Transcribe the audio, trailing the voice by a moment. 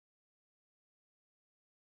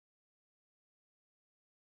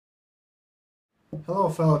Hello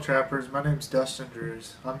fellow trappers, my name is Dustin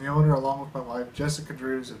Drews. I'm the owner along with my wife Jessica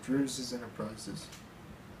Drews of Drews' Enterprises.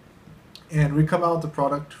 And we come out with a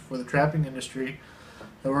product for the trapping industry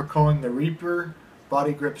that we're calling the Reaper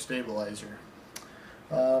Body Grip Stabilizer.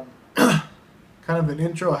 Um, kind of an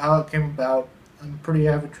intro of how it came about. I'm a pretty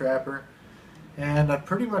avid trapper and I've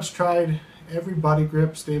pretty much tried every body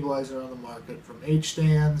grip stabilizer on the market, from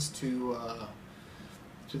H-stands to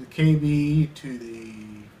the KB to the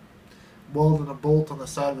welding a bolt on the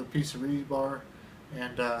side of a piece of rebar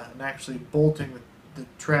and actually bolting the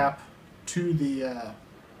trap to the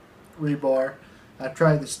rebar. I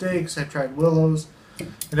tried the stakes, I tried willows,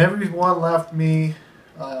 and every one left me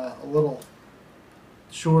a little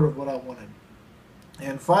short of what I wanted.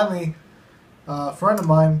 And finally, a friend of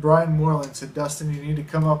mine, Brian Moreland, said, "Dustin, you need to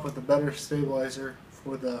come up with a better stabilizer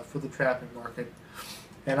for the trapping market."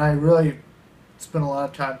 And I really spent a lot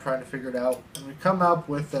of time trying to figure it out, and we come up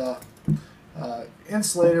with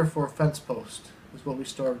insulator for a fence post is what we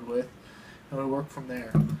started with, and we worked from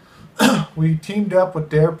there. We teamed up with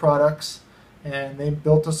Dare Products and they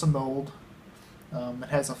built us a mold. It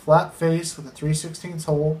has a flat face with a 3/16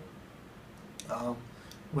 hole,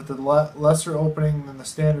 with a lesser opening than the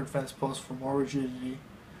standard fence post for more rigidity,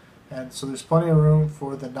 and so there's plenty of room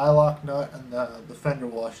for the nylock nut and the fender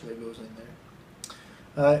washer that goes in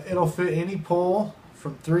there. It'll fit any pole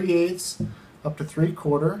from 3/8 up to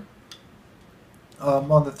 3/4.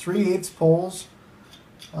 On the 3/8 poles,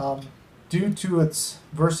 due to its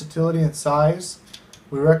versatility and size,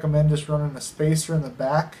 we recommend just running a spacer in the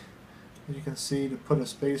back. As you can see, to put a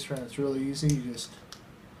spacer in, it's really easy. You just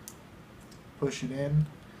push it in,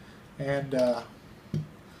 and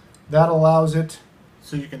that allows it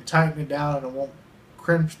so you can tighten it down and it won't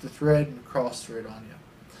crimp the thread and cross thread on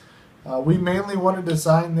you. We mainly wanted to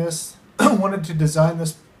design this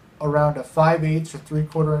around a 5/8 or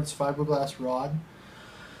 3/4 inch fiberglass rod.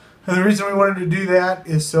 And the reason we wanted to do that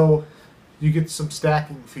is so you get some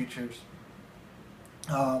stacking features.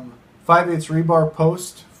 5/8 rebar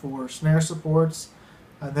post for snare supports,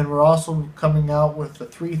 and then we're also coming out with the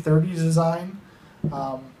 330 design,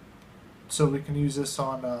 so we can use this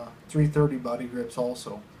on 330 body grips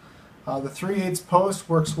also. The 3/8 post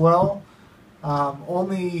works well,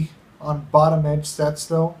 only on bottom edge sets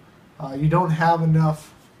though. You don't have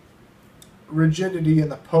enough rigidity in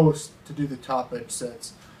the post to do the top edge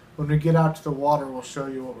sets. When we get out to the water, we'll show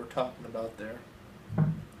you what we're talking about there.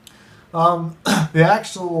 The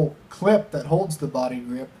actual clip that holds the body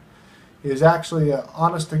grip is actually an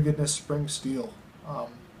honest-to-goodness spring steel.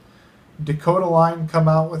 Dakota Line come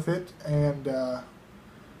out with it, and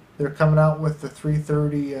they're coming out with the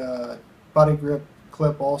 330 body grip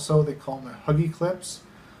clip also. They call them Huggy clips.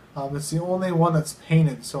 It's the only one that's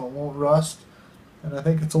painted, so it won't rust. And I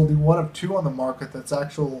think it's only one of two on the market that's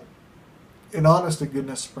actual, in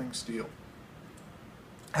honest-to-goodness spring steel.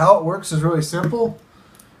 How it works is really simple.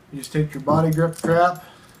 You just take your body grip trap,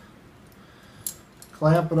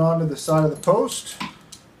 clamp it onto the side of the post.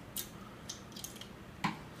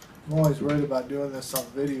 I'm always worried about doing this on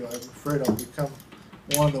video. I'm afraid I'll become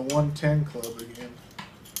one of the 110 club again.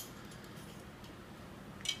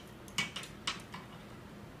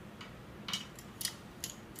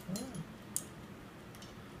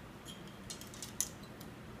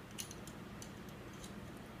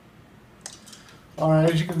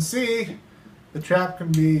 Alright, as you can see, the trap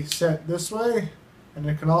can be set this way, and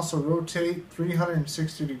it can also rotate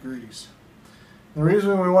 360 degrees. The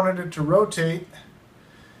reason we wanted it to rotate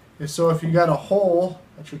is so if you got a hole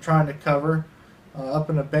that you're trying to cover up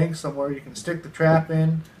in a bank somewhere, you can stick the trap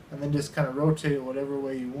in and then just kind of rotate it whatever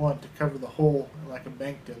way you want to cover the hole in like a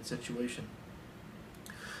banked in situation.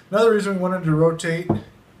 Another reason we wanted to rotate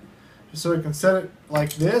is so we can set it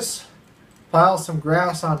like this, pile some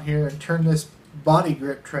grass on here, and turn this body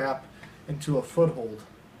grip trap into a foothold.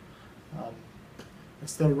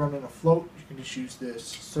 Instead of running a float, you can just use this.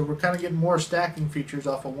 So we're kind of getting more stacking features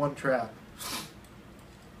off of one trap.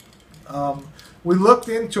 We looked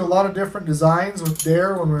into a lot of different designs with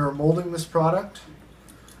Dare when we were molding this product.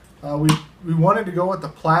 We wanted to go with the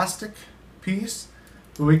plastic piece,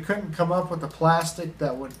 but we couldn't come up with a plastic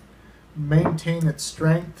that would maintain its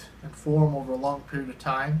strength and form over a long period of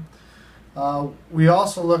time. We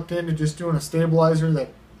also looked into just doing a stabilizer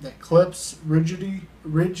that clips rigidly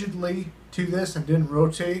to this and didn't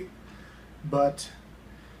rotate, but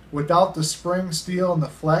without the spring steel and the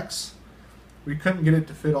flex, we couldn't get it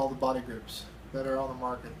to fit all the body grips that are on the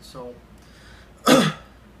market. So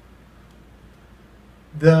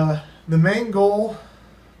the main goal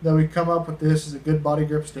that we come up with this is a good body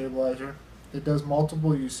grip stabilizer. It does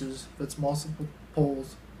multiple uses, fits multiple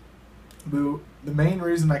poles, But the main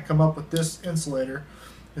reason I come up with this insulator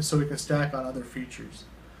is so we can stack on other features.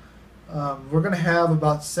 We're going to have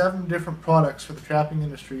about 7 different products for the trapping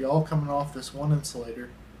industry, all coming off this one insulator,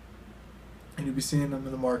 and you'll be seeing them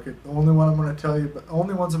in the market. The only one I'm going to tell you, but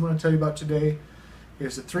only ones I'm going to tell you about today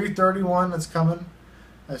is the 331 that's coming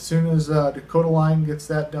as soon as Dakota Line gets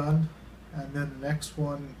that done, and then the next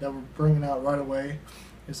one that we're bringing out right away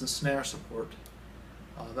is the snare support.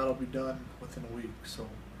 That'll be done within a week. So,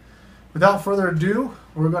 without further ado,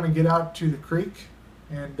 we're going to get out to the creek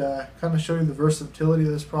and kind of show you the versatility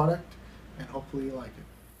of this product, and hopefully you like it.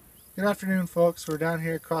 Good afternoon, folks. We're down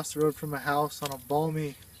here across the road from my house on a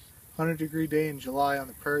balmy 100-degree day in July on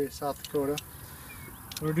the prairie of South Dakota.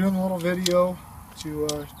 We're doing a little video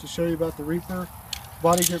to show you about the Reaper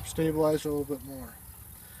body grip stabilizer a little bit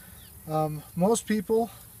more. Most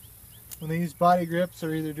people, when they use body grips,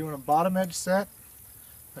 are either doing a bottom edge set,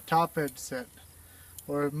 a top edge set,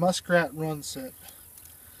 or a muskrat run set.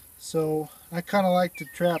 So I kind of like to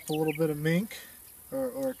trap a little bit of mink,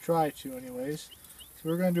 or try to anyways. So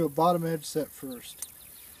we're going to do a bottom edge set first.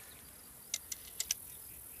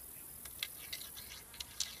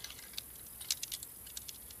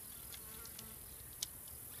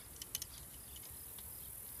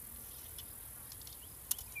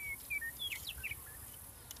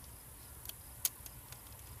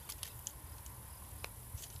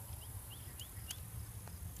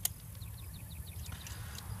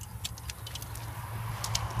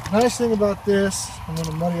 Nice thing about this, I'm going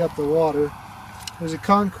to muddy up the water, there's a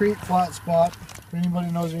concrete flat spot. If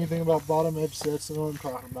anybody knows anything about bottom edge sets, they know what I'm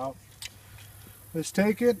talking about. Let's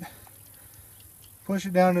take it, push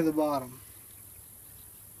it down to the bottom.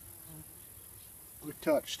 We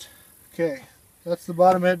touched. Okay, that's the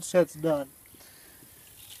bottom edge set's done.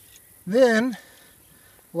 Then,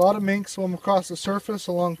 a lot of mink swim across the surface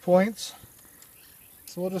along points,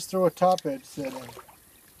 so we'll just throw a top edge set in.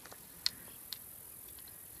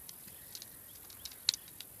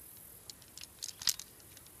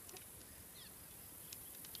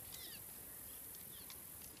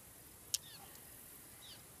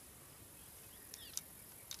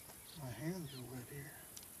 My hands are wet here.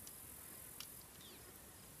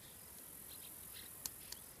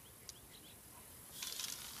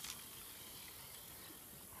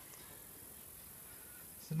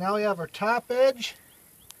 So now we have our top edge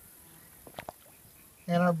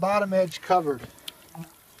and our bottom edge covered.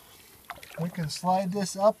 We can slide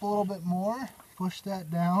this up a little bit more, push that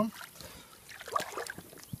down.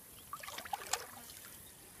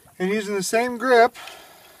 And using the same grip,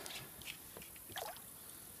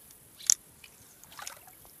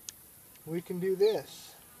 we can do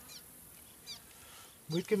this.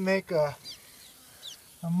 We can make a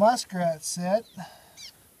muskrat set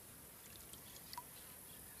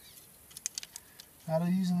out of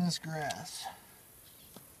using this grass.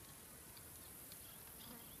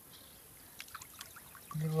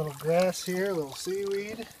 Get a little grass here, a little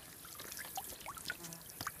seaweed.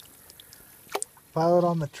 Pile it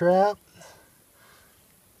on the trap.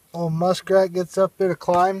 Oh, muskrat gets up there to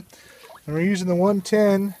climb, and we're using the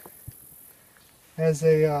 110 as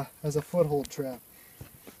a foothold trap.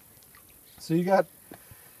 So you got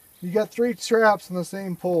 3 traps on the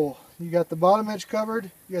same pole. You got the bottom edge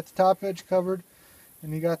covered, you got the top edge covered,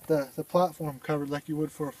 and you got the platform covered like you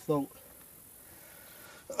would for a float.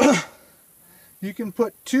 You can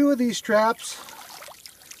put 2 of these traps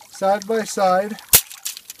side by side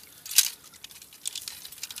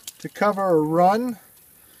to cover a run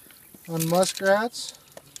on muskrats,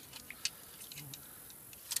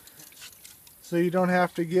 so you don't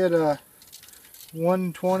have to get a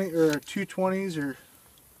 120 or 220s or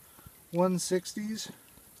 160s.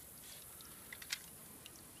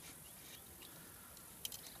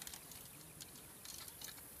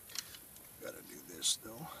 Gotta do this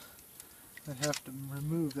though. I'd have to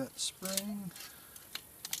remove that spring.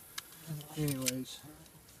 Anyways,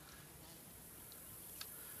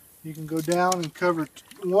 you can go down and cover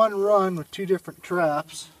one run with 2 different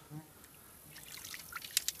traps.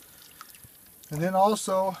 And then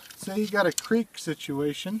also, say you got a creek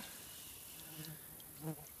situation,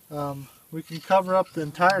 we can cover up the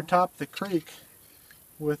entire top of the creek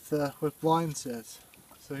with blind sets.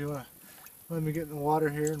 So you want to let me get in the water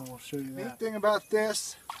here and we'll show you that. The neat thing about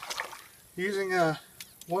this, using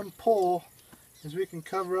one pole, is we can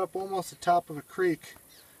cover up almost the top of a creek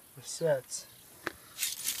with sets.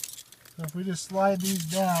 So if we just slide these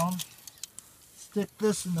down, stick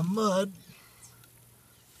this in the mud,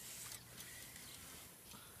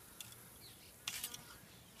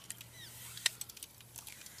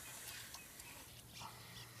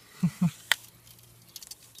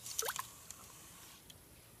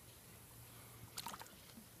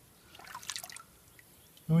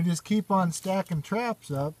 and we just keep on stacking traps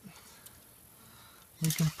up, we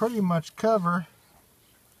can pretty much cover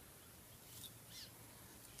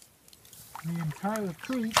the entire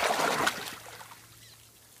creek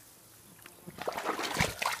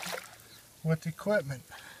with equipment.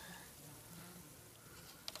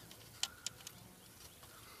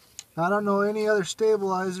 I don't know any other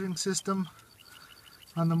stabilizing system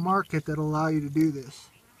on the market that'll allow you to do this.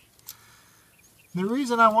 The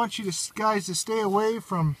reason I want you guys to stay away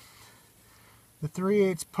from the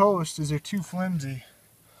 3/8 post is they're too flimsy.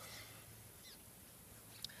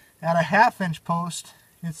 At a 1/2 inch post,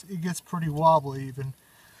 it gets pretty wobbly even.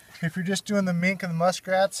 If you're just doing the mink and the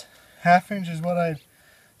muskrats, 1/2 inch is what I'd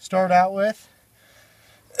start out with.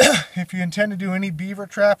 If you intend to do any beaver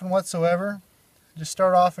trapping whatsoever, just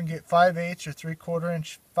start off and get 5/8 or 3/4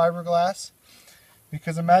 inch fiberglass.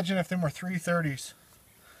 Because imagine if them were 3/30s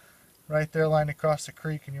right there lying across the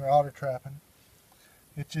creek and you're otter trapping.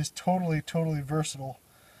 It's just totally versatile.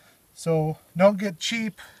 So don't get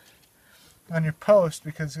cheap on your post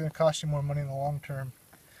because it's going to cost you more money in the long term.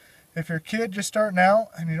 If you're a kid just starting out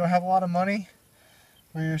and you don't have a lot of money,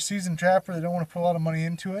 or you're a seasoned trapper that don't want to put a lot of money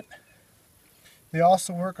into it, they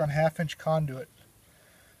also work on 1/2 inch conduit.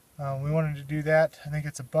 We wanted to do that. I think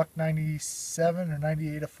it's a $1.97 or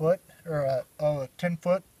 98 a foot, or a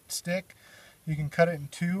 10-foot stick. You can cut it in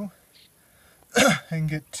two and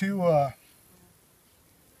get two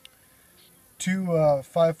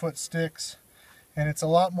 5-foot sticks, and it's a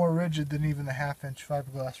lot more rigid than even the 1/2 inch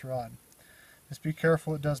fiberglass rod. Just be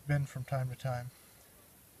careful, it does bend from time to time.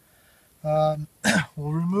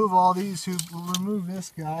 We'll remove all these. We'll remove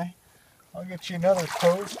this guy. I'll get you another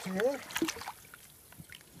post here.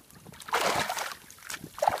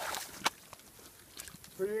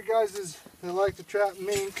 For you guys that like to trap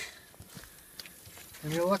mink,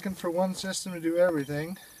 and you're looking for one system to do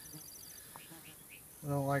everything, I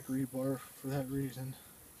don't like rebar for that reason.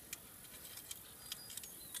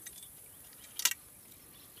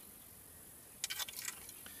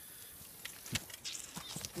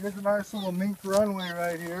 Here's a nice little mink runway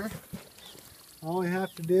right here. All we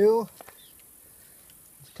have to do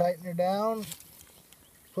is tighten her down,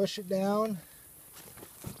 push it down,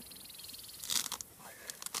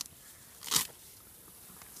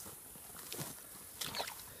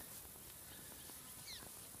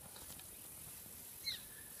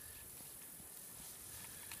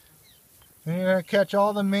 and you're going to catch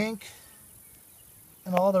all the mink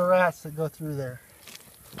and all the rats that go through there.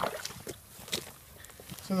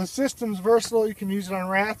 So the system's versatile. You can use it on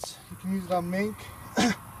rats, you can use it on mink,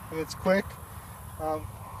 and it's quick.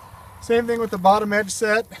 Same thing with the bottom edge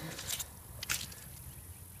set.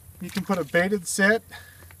 You can put a baited set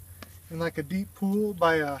in like a deep pool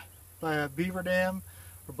by a beaver dam,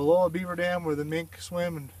 or below a beaver dam where the mink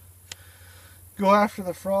swim and go after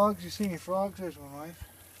the frogs. You see any frogs? There's one, wife.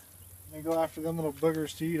 They go after them little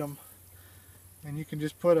boogers to eat them. And you can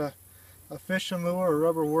just put a fishing lure or a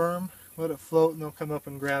rubber worm, let it float, and they'll come up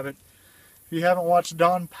and grab it. If you haven't watched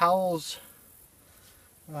Don Powell's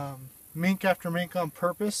Mink After Mink on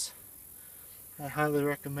Purpose, I highly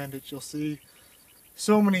recommend it. You'll see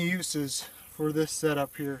so many uses for this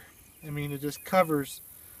setup here. I mean, it just covers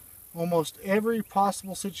almost every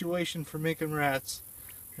possible situation for mink and rats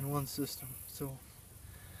in one system. So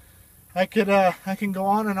I can go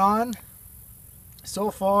on and on.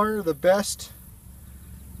 So far, the best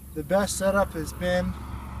setup has been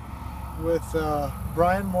with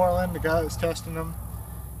Brian Moreland, the guy that was testing them.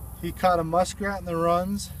 He caught a muskrat in the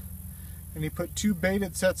runs, and he put 2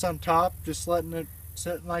 baited sets on top, just letting it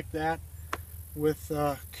sit like that with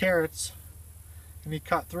carrots, and he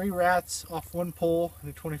caught 3 rats off 1 pole in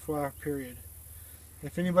a 24-hour period.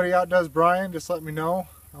 If anybody outdoes Brian, just let me know.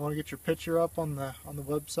 I want to get your picture up on the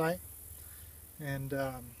website and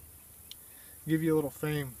give you a little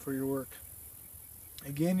fame for your work.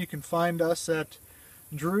 Again, you can find us at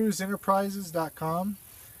drewsenterprises.com,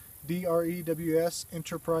 DREWS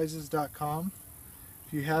enterprises.com.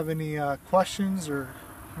 If you have any questions or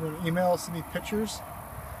you want to email us any pictures,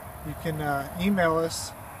 you can email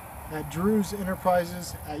us at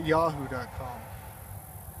drewsenterprises@yahoo.com.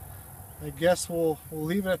 I guess we'll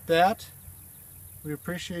leave it at that. We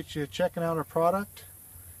appreciate you checking out our product,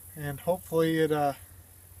 and hopefully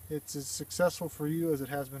it's as successful for you as it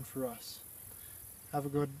has been for us. Have a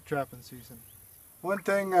good trapping season. One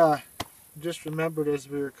thing just remembered as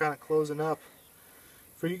we were kind of closing up,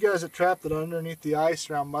 for you guys that trap that underneath the ice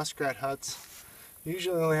around muskrat huts, you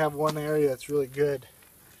usually only have one area that's really good.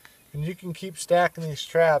 And you can keep stacking these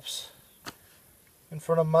traps in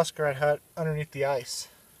front of a muskrat hut underneath the ice.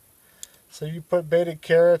 So you put baited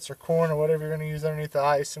carrots or corn or whatever you're going to use underneath the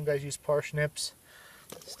ice. Some guys use parsnips.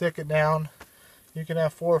 stick it down. You can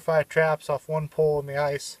have 4 or 5 traps off one pole in the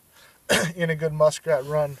ice in a good muskrat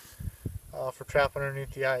run for trapping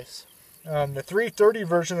underneath the ice. The 330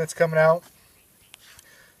 version that's coming out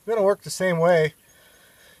is going to work the same way.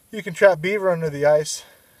 You can trap beaver under the ice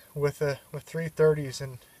with 330s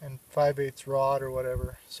and 5/8 rod or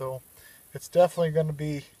whatever. So it's definitely going to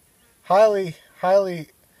be highly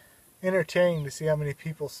entertaining to see how many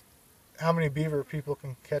beaver people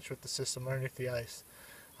can catch with the system underneath the ice.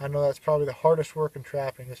 I know that's probably the hardest work in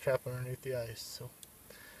trapping, is trapping underneath the ice. So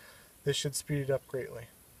this should speed it up greatly.